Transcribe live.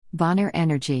Bonner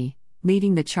Energy,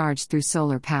 leading the charge through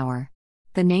solar power.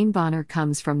 The name Bonner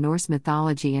comes from Norse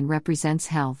mythology and represents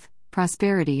health,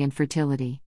 prosperity and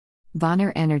fertility.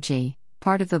 Bonner Energy,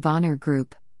 part of the Bonner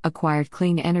Group, acquired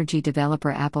clean energy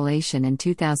developer Appalachian in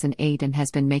 2008 and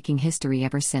has been making history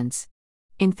ever since.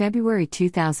 In February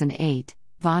 2008,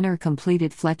 Bonner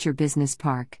completed Fletcher Business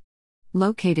Park.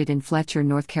 Located in Fletcher,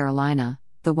 North Carolina,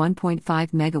 the 1.5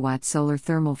 megawatt solar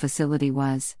thermal facility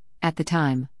was, at the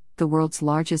time, the world's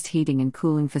largest heating and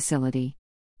cooling facility.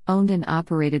 Owned and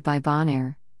operated by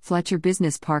Bonner, Fletcher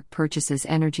Business Park purchases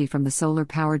energy from the solar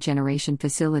power generation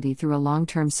facility through a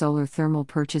long-term solar thermal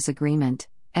purchase agreement,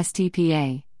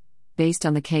 STPA, based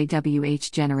on the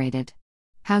kWh generated.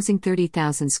 Housing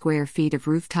 30,000 square feet of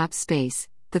rooftop space,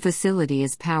 the facility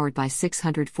is powered by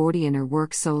 640 inner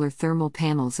work solar thermal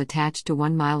panels attached to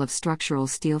 1 mile of structural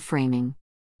steel framing.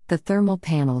 The thermal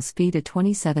panels feed a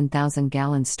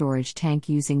 27,000-gallon storage tank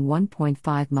using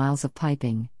 1.5 miles of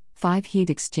piping, 5 heat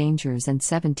exchangers and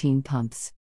 17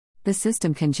 pumps. The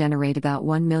system can generate about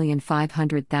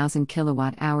 1,500,000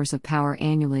 kilowatt-hours of power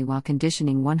annually while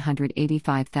conditioning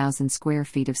 185,000 square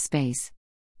feet of space.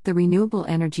 The renewable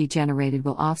energy generated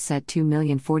will offset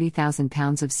 2,040,000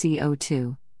 pounds of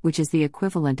CO2, which is the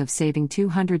equivalent of saving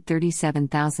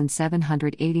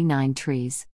 237,789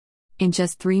 trees. In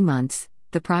just 3 months,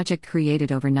 the project created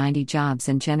over 90 jobs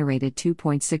and generated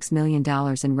 $2.6 million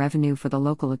in revenue for the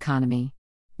local economy.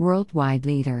 Worldwide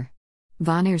leader.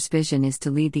 Bonner's vision is to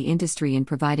lead the industry in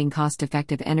providing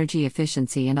cost-effective energy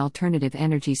efficiency and alternative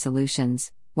energy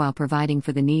solutions, while providing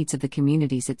for the needs of the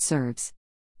communities it serves.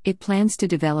 It plans to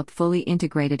develop fully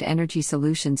integrated energy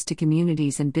solutions to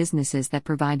communities and businesses that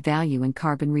provide value in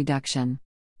carbon reduction.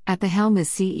 At the helm is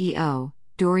CEO,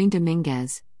 Doreen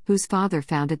Dominguez, whose father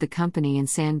founded the company in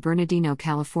San Bernardino,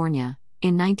 California,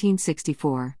 in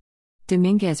 1964.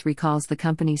 Dominguez recalls the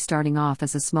company starting off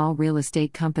as a small real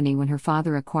estate company when her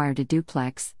father acquired a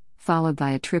duplex, followed by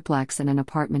a triplex and an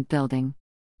apartment building.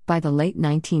 By the late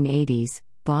 1980s,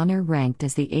 Bonner ranked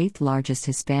as the 8th largest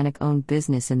Hispanic-owned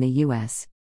business in the U.S.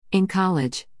 In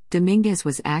college, Dominguez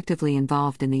was actively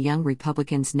involved in the Young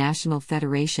Republicans National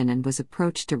Federation and was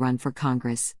approached to run for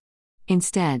Congress.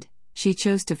 Instead, she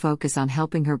chose to focus on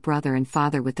helping her brother and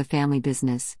father with the family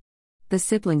business. The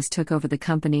siblings took over the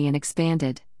company and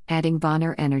expanded, adding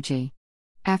Bonner Energy.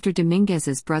 After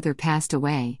Dominguez's brother passed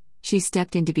away, she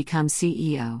stepped in to become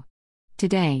CEO.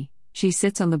 Today, she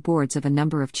sits on the boards of a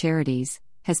number of charities,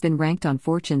 has been ranked on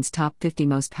Fortune's top 50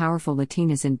 most powerful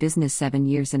Latinas in business 7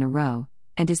 years in a row,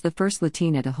 and is the first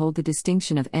Latina to hold the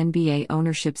distinction of NBA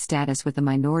ownership status with a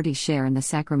minority share in the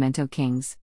Sacramento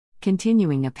Kings.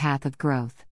 Continuing a path of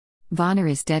growth. Bonner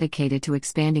is dedicated to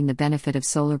expanding the benefit of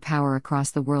solar power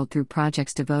across the world through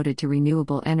projects devoted to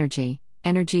renewable energy,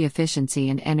 energy efficiency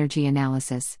and energy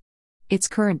analysis. Its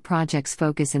current projects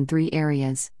focus in 3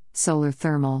 areas: solar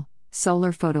thermal,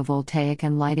 solar photovoltaic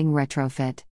and lighting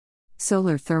retrofit.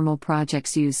 Solar thermal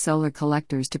projects use solar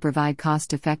collectors to provide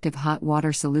cost-effective hot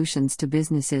water solutions to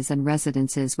businesses and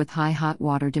residences with high hot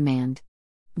water demand.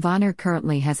 Bonner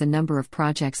currently has a number of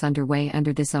projects underway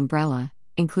under this umbrella,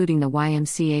 including the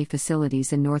YMCA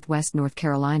facilities in Northwest North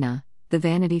Carolina, the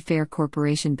Vanity Fair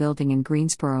Corporation building in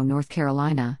Greensboro, North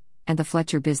Carolina, and the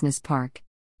Fletcher Business Park.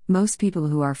 Most people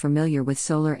who are familiar with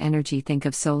solar energy think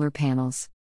of solar panels.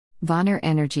 Bonner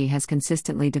Energy has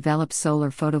consistently developed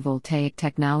solar photovoltaic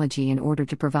technology in order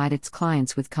to provide its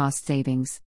clients with cost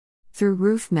savings. Through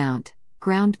roof mount,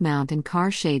 ground mount and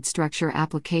car shade structure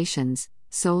applications,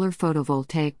 solar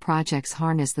photovoltaic projects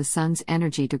harness the sun's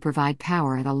energy to provide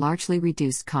power at a largely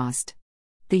reduced cost.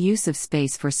 The use of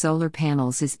space for solar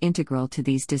panels is integral to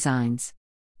these designs.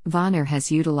 Bonner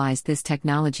has utilized this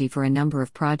technology for a number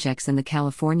of projects in the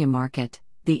California market: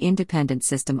 the Independent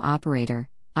System Operator,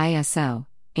 ISO,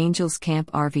 Angels Camp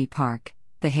RV Park,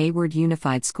 the Hayward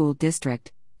Unified School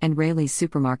District, and Raley's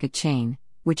supermarket chain,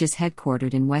 which is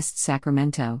headquartered in West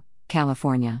Sacramento,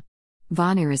 California.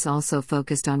 Bonner is also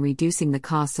focused on reducing the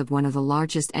costs of one of the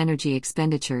largest energy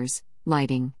expenditures,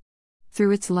 lighting.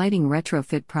 Through its lighting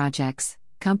retrofit projects,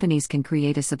 companies can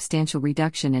create a substantial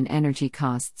reduction in energy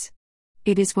costs.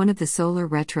 It is one of the solar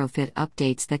retrofit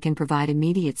updates that can provide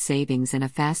immediate savings and a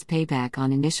fast payback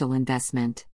on initial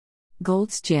investment.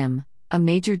 Gold's Gym, a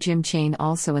major gym chain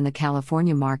also in the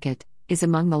California market, is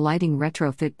among the lighting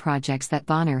retrofit projects that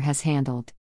Bonner has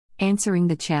handled. Answering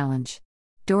the challenge.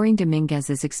 Doreen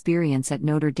Dominguez's experience at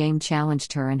Notre Dame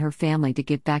challenged her and her family to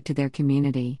give back to their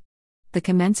community. The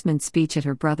commencement speech at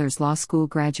her brother's law school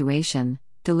graduation,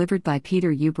 delivered by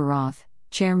Peter Ueberroth,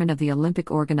 chairman of the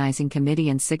Olympic Organizing Committee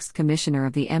and 6th commissioner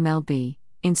of the MLB,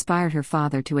 inspired her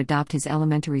father to adopt his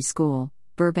elementary school,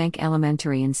 Burbank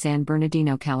Elementary in San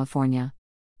Bernardino, California.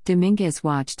 Dominguez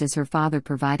watched as her father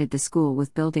provided the school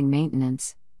with building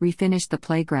maintenance, refinished the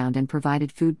playground, and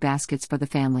provided food baskets for the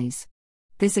families.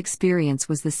 This experience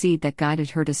was the seed that guided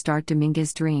her to start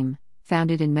Dominguez Dream,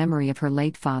 founded in memory of her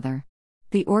late father.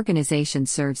 The organization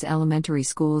serves elementary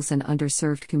schools and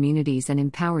underserved communities and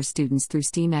empowers students through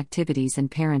STEAM activities and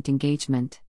parent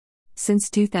engagement. Since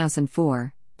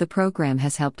 2004, the program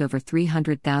has helped over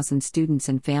 300,000 students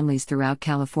and families throughout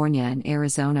California and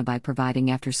Arizona by providing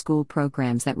after-school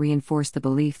programs that reinforce the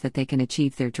belief that they can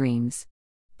achieve their dreams.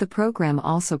 The program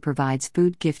also provides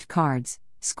food gift cards,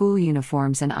 school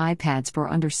uniforms, and iPads for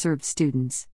underserved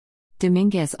students.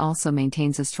 Dominguez also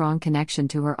maintains a strong connection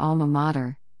to her alma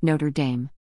mater, Notre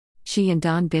Dame. She and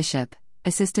Don Bishop,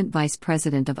 Assistant Vice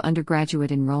President of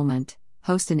Undergraduate Enrollment,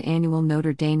 host an annual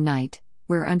Notre Dame Night,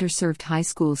 where underserved high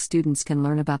school students can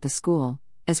learn about the school,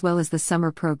 as well as the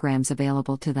summer programs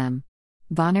available to them.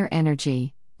 Bonner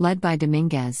Energy, led by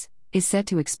Dominguez, is set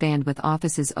to expand with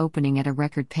offices opening at a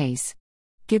record pace.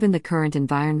 Given the current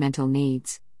environmental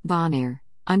needs, Bonner,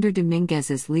 under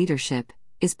Dominguez's leadership,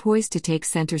 is poised to take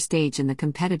center stage in the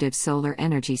competitive solar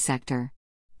energy sector.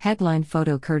 Headline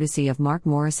photo courtesy of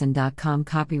MarkMorrison.com.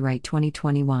 Copyright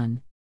 2021.